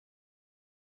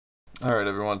Alright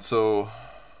everyone, so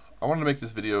I wanted to make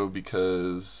this video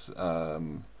because a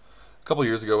couple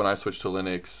years ago when I switched to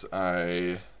Linux,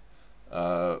 I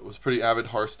was a pretty avid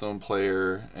Hearthstone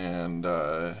player and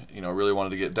really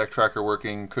wanted to get Deck Tracker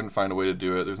working, couldn't find a way to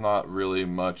do it. There's not really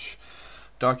much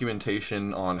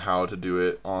documentation on how to do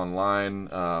it online.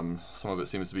 Some of it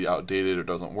seems to be outdated or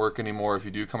doesn't work anymore if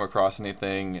you do come across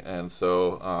anything, and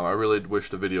so I really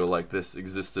wished a video like this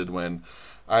existed when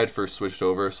I had first switched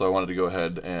over, so I wanted to go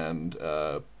ahead and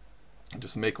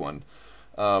just make one.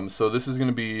 So this is going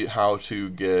to be how to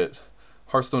get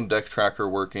Hearthstone Deck Tracker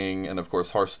working, and of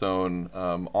course Hearthstone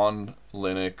on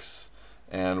Linux,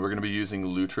 and we're going to be using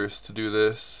Lutris to do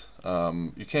this.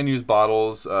 You can use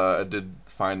bottles. I did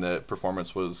find that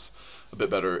performance was a bit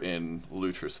better in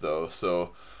Lutris though.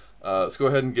 So let's go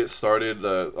ahead and get started.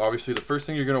 Obviously the first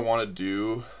thing you're going to want to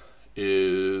do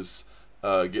is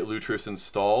get Lutris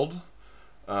installed.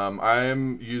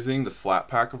 I'm using the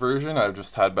Flatpak version. I've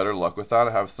just had better luck with that.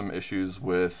 I have some issues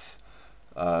with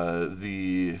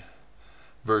the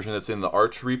version that's in the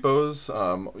Arch repos,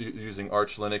 using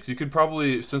Arch Linux. You could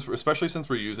probably, especially since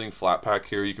we're using Flatpak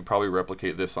here, you could probably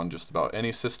replicate this on just about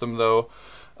any system though.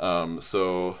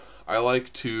 So I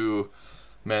like to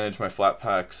manage my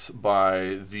Flatpaks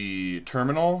by the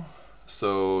terminal.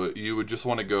 So you would just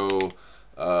want to go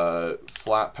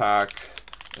Flatpak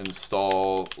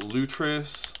install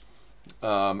Lutris,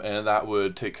 and that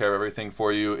would take care of everything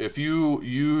for you. If you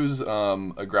use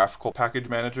a graphical package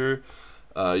manager,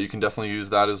 you can definitely use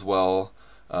that as well,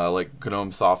 like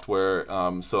GNOME software.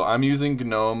 So I'm using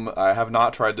GNOME. I have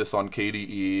not tried this on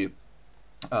KDE,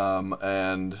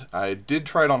 and I did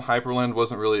try it on Hyperland,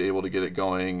 wasn't really able to get it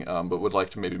going, but would like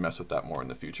to maybe mess with that more in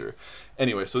the future.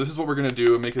 Anyway, so this is what we're going to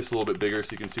do, make this a little bit bigger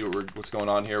so you can see what's going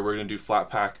on here. We're going to do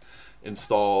Flatpak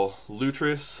install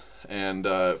Lutris, and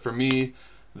for me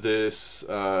this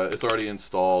it's already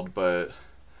installed, but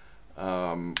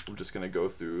I'm just going to go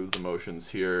through the motions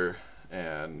here,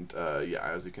 and yeah,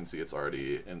 as you can see it's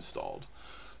already installed.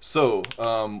 So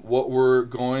what we're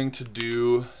going to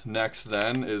do next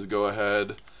then is go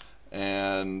ahead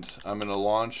and I'm going to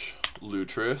launch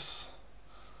Lutris,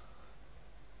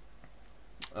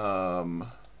 and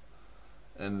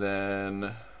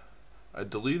then I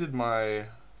deleted my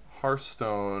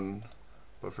Hearthstone,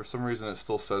 but for some reason it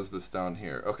still says this down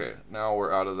here. Okay, now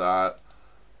we're out of that.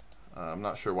 I'm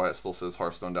not sure why it still says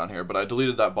Hearthstone down here, but I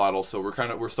deleted that bottle, so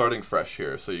we're starting fresh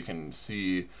here, so you can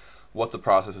see what the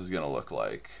process is going to look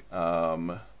like.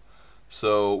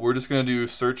 So we're just going to do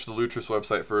search the Lutris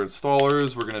website for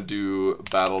installers. We're going to do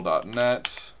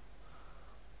battle.net,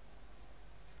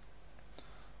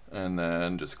 and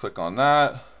then just click on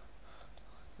that,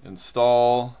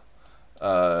 install.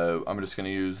 I'm just going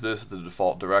to use this, the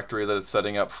default directory that it's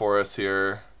setting up for us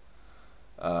here.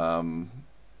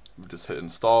 We just hit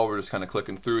install. We're just kind of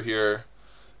clicking through here,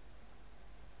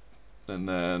 and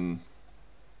then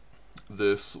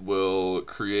this will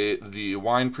create the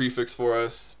wine prefix for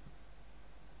us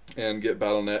and get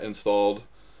Battle.net installed.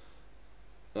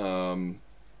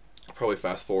 Probably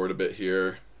fast forward a bit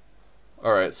here.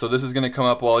 Alright, so this is going to come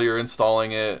up while you're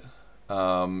installing it.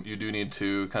 You do need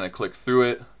to kind of click through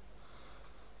it.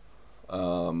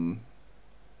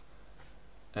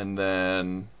 And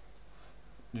then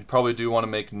you probably do want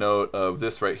to make note of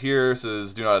this right here. It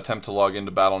says do not attempt to log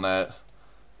into Battle.net.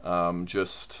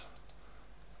 Just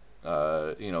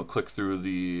click through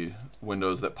the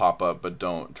windows that pop up, but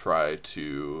don't try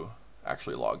to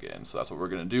actually log in. So that's what we're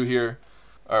going to do here.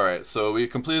 Alright, so we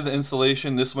completed the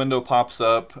installation. This window pops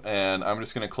up, and I'm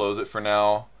just going to close it for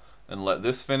now and let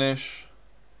this finish.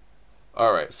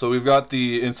 Alright, so we've got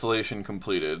the installation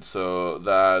completed, so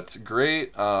that's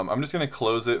great. I'm just going to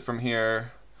close it from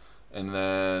here, and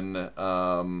then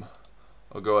I'll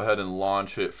go ahead and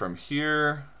launch it from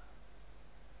here.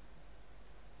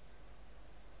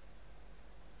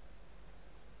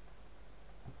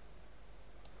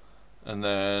 And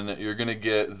then you're going to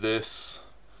get this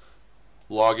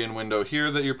login window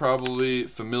here that you're probably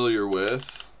familiar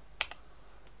with.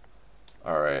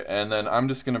 Alright, and then I'm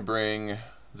just going to bring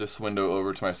this window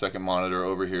over to my second monitor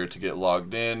over here to get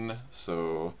logged in,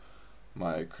 so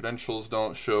my credentials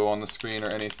don't show on the screen or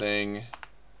anything.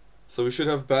 So we should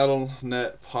have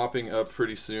Battle.net popping up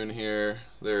pretty soon here.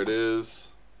 There it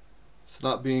is. It's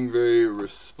not being very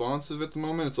responsive at the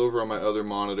moment. It's over on my other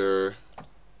monitor.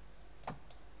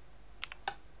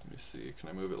 Let me see, can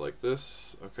I move it like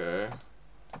this? Okay.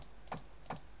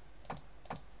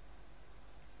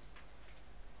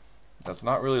 That's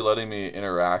not really letting me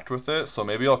interact with it, so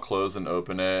maybe I'll close and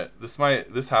open it.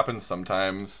 This happens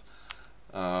sometimes.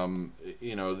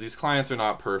 These clients are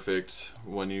not perfect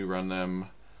when you run them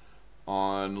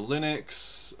on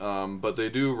Linux, but they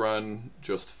do run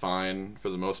just fine for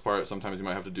the most part. Sometimes you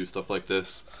might have to do stuff like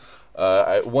this.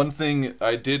 One thing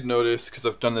I did notice, because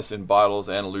I've done this in Bottles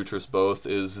and Lutris both,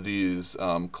 is these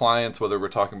clients, whether we're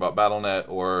talking about Battle.net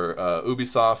or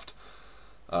Ubisoft,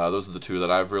 those are the two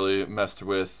that I've really messed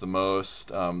with the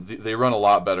most. They run a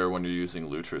lot better when you're using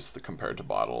Lutris compared to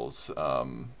Bottles.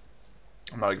 I'm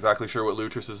not exactly sure what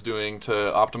Lutris is doing to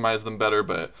optimize them better,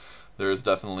 but there is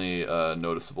definitely a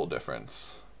noticeable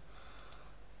difference.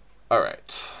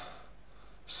 Alright,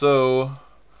 so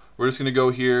we're just going to go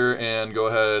here and go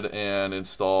ahead and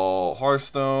install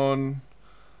Hearthstone.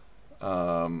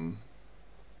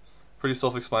 Pretty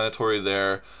self-explanatory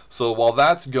there. So while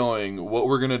that's going, what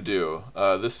we're going to do,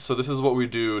 this is what we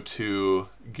do to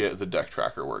get the deck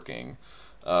tracker working.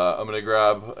 I'm going to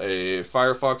grab a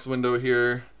Firefox window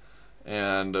here,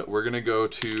 and we're going to go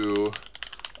to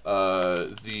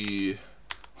the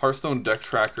Hearthstone Deck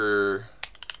Tracker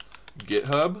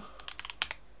GitHub.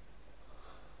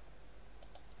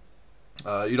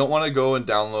 You don't want to go and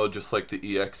download just like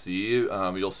the exe.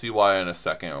 You'll see why in a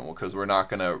second, because we're not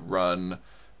going to run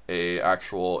a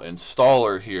actual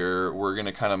installer here. We're going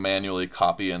to kind of manually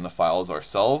copy in the files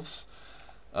ourselves,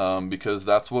 because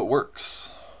that's what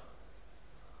works.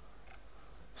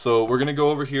 So we're going to go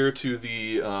over here to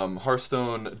the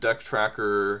Hearthstone Deck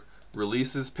Tracker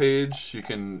releases page. You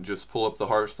can just pull up the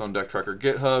Hearthstone Deck Tracker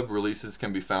GitHub. Releases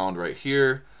can be found right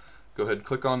here. Go ahead and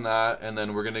click on that, and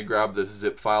then we're going to grab this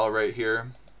zip file right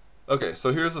here. Okay,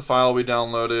 so here's the file we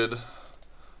downloaded.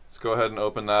 Let's go ahead and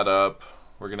open that up.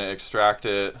 We're going to extract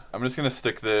it. I'm just going to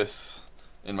stick this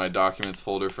in my documents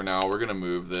folder for now. We're going to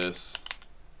move this.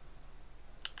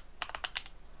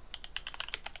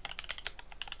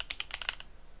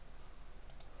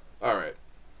 Alright,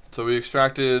 so we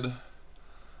extracted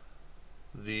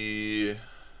the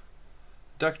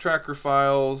deck tracker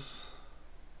files.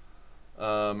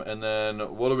 And then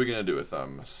what are we going to do with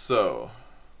them? So,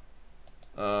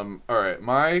 alright,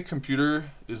 my computer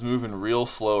is moving real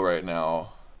slow right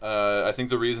now. I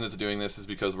think the reason it's doing this is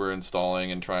because we're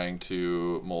installing and trying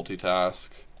to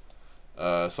multitask.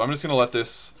 So I'm just going to let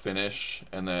this finish,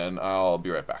 and then I'll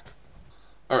be right back.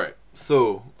 Alright,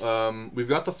 so we've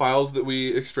got the files that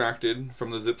we extracted from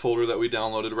the zip folder that we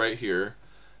downloaded right here.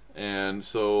 And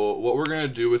so what we're going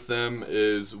to do with them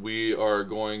is we are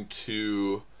going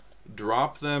to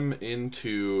drop them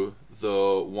into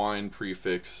the wine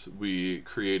prefix we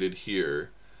created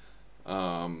here,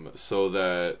 so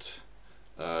that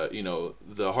you know,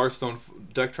 the Hearthstone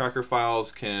deck tracker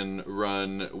files can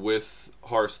run with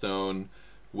Hearthstone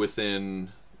within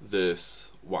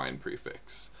this wine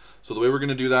prefix. So the way we're going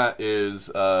to do that is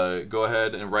go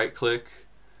ahead and right click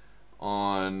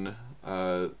on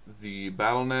the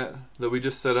Battle.net that we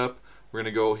just set up. We're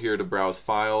going to go here to browse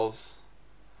files.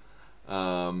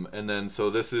 And then so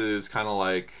this is kind of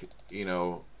like, you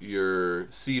know, your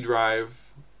C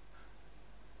drive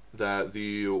that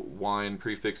the wine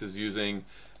prefix is using.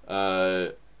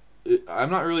 I'm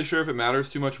not really sure if it matters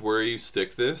too much where you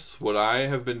stick this. What I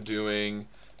have been doing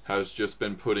has just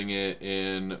been putting it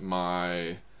in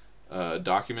my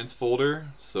documents folder,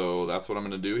 so that's what I'm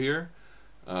going to do here.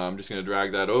 I'm just going to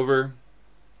drag that over,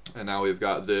 and now we've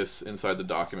got this inside the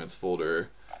documents folder.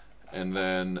 And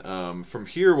then from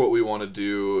here, what we want to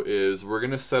do is we're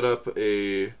going to set up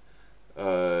a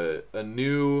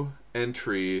new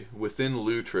entry within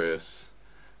Lutris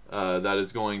that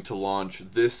is going to launch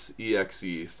this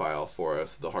exe file for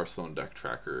us, the Hearthstone Deck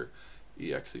Tracker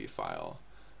exe file.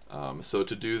 So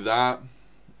to do that,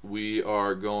 we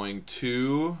are going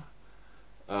to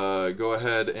go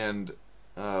ahead and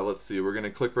let's see, we're going to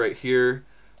click right here,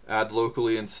 add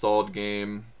locally installed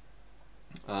game.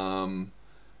 And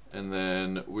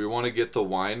then we want to get the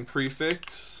wine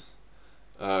prefix,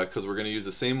 because we're going to use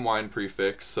the same wine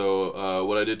prefix. So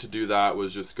what I did to do that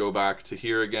was just go back to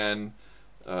here again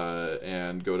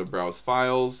and go to browse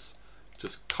files,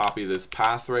 just copy this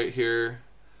path right here,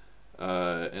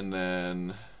 and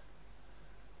then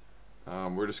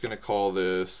we're just going to call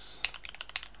this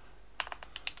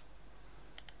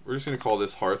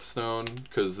Hearthstone,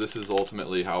 because this is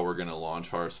ultimately how we're going to launch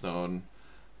Hearthstone.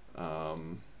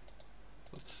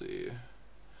 Let's see.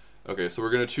 Okay, so we're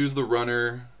going to choose the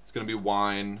runner. It's going to be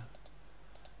wine.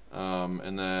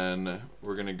 And then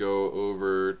we're going to go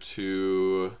over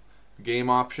to game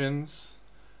options.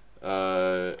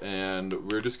 And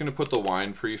we're just going to put the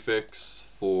wine prefix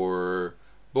for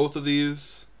both of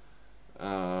these.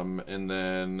 And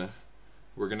then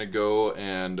we're going to go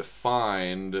and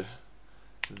find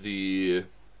the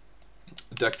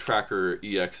deck tracker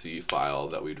exe file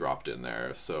that we dropped in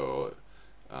there. So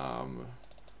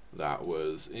that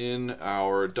was in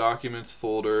our documents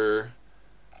folder,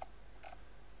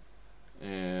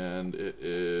 and it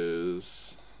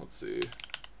is, let's see,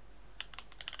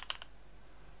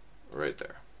 right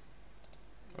there.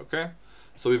 Okay,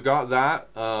 so we've got that,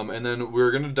 and then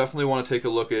we're going to definitely want to take a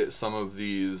look at some of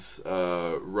these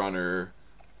runner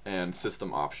and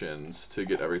system options to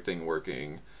get everything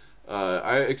working.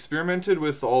 I experimented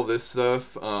with all this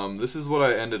stuff. This is what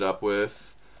I ended up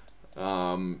with.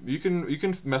 You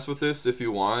can mess with this if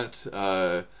you want.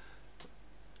 I'm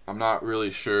not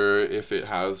really sure if it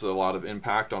has a lot of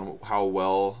impact on how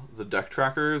well the deck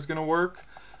tracker is going to work.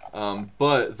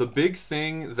 But the big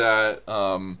thing that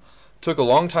took a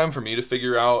long time for me to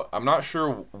figure out, I'm not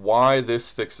sure why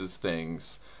this fixes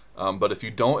things, but if you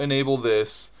don't enable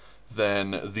this,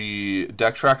 then the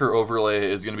deck tracker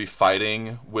overlay is going to be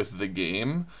fighting with the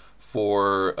game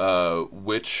for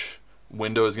which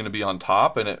window is going to be on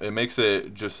top, and it makes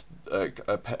it just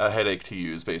a headache to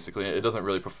use, basically. It doesn't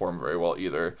really perform very well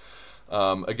either.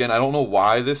 Again, I don't know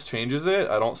why this changes it.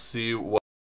 I don't see what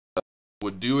it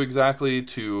would do exactly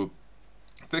to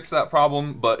fix that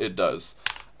problem, but it does.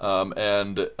 I'm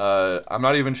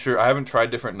not even sure, I haven't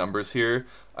tried different numbers here.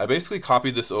 I basically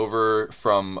copied this over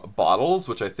from bottles,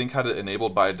 which I think had it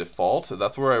enabled by default.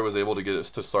 That's where I was able to get it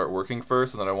to start working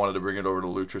first, and then I wanted to bring it over to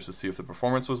Lutris to see if the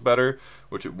performance was better,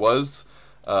 which it was.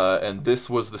 And this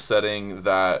was the setting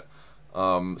that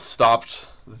stopped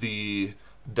the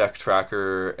deck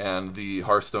tracker and the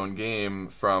Hearthstone game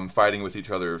from fighting with each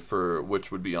other for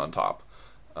which would be on top.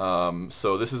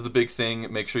 So this is the big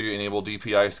thing. Make sure you enable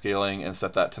DPI scaling and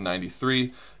set that to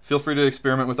 93. Feel free to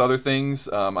experiment with other things.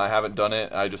 I haven't done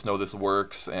it. I just know this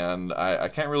works, and I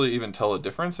can't really even tell a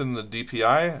difference in the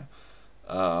DPI,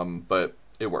 but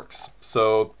it works.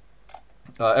 So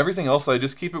everything else, I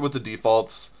just keep it with the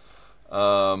defaults.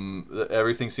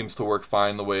 Everything seems to work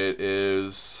fine the way it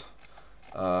is.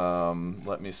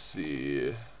 Let me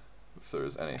see if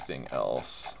there's anything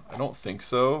else. I don't think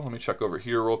so. Let me check over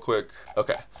here real quick.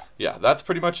 Okay, yeah, that's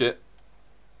pretty much it.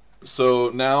 So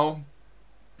now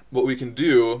what we can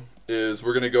do is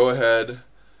we're going to go ahead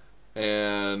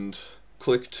and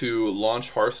click to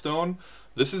launch Hearthstone.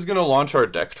 This is going to launch our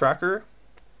deck tracker,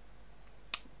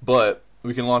 but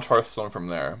we can launch Hearthstone from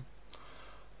there.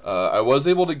 I was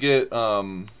able to get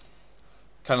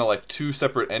kind of like two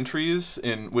separate entries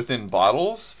within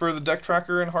bottles for the deck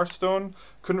tracker in Hearthstone.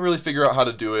 Couldn't really figure out how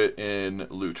to do it in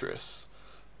Lutris,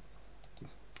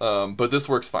 but this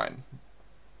works fine.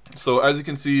 So as you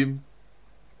can see,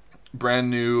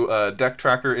 brand new deck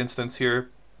tracker instance here.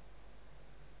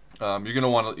 You're gonna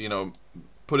want to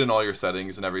put in all your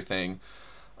settings and everything,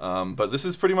 but this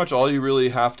is pretty much all you really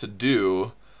have to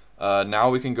do. Now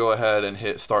we can go ahead and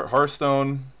hit start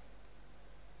Hearthstone,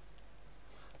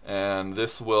 and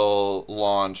this will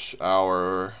launch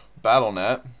our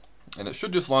BattleNet, and it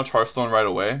should just launch Hearthstone right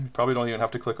away. You probably don't even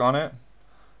have to click on it,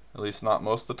 at least not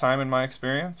most of the time in my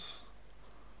experience.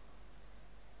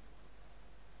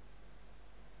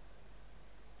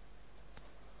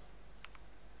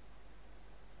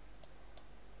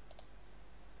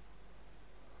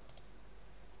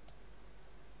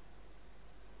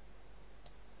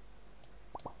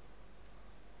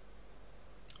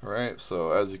 Alright,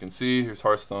 so as you can see, here's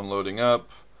Hearthstone loading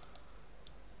up.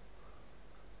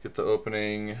 Get the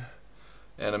opening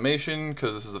animation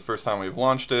because this is the first time we've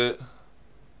launched it.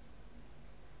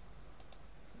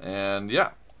 And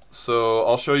yeah, so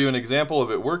I'll show you an example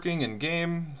of it working in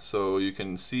game so you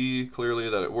can see clearly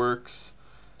that it works.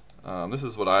 This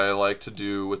is what I like to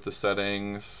do with the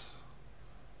settings.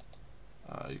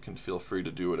 You can feel free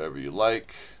to do whatever you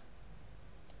like.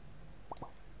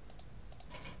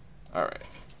 Alright.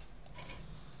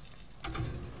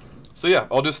 So yeah,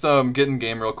 I'll just get in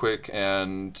game real quick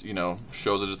and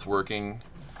show that it's working.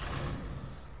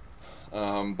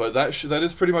 But that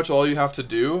is pretty much all you have to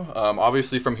do.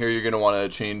 Obviously, from here you're going to want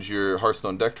to change your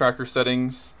Hearthstone Deck Tracker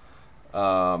settings,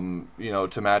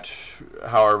 to match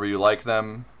however you like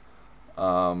them.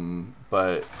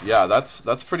 But yeah,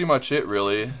 that's pretty much it,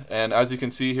 really. And as you can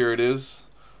see, here it is.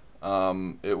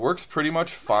 It works pretty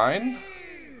much fine.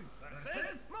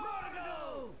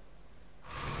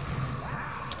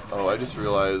 Oh, I just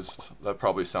realized that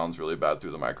probably sounds really bad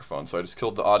through the microphone, so I just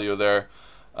killed the audio there.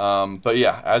 But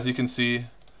yeah, as you can see,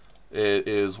 it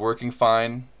is working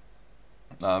fine.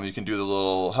 You can do the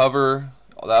little hover.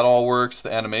 That all works.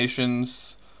 The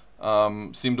animations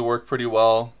seem to work pretty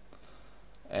well.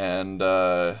 And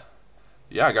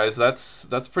yeah, guys,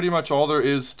 that's pretty much all there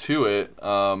is to it.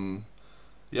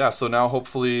 Yeah, so now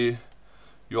hopefully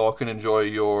you all can enjoy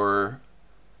your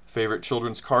favorite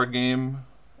children's card game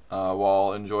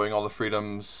while enjoying all the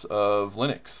freedoms of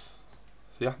Linux.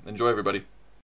 yeah, enjoy everybody.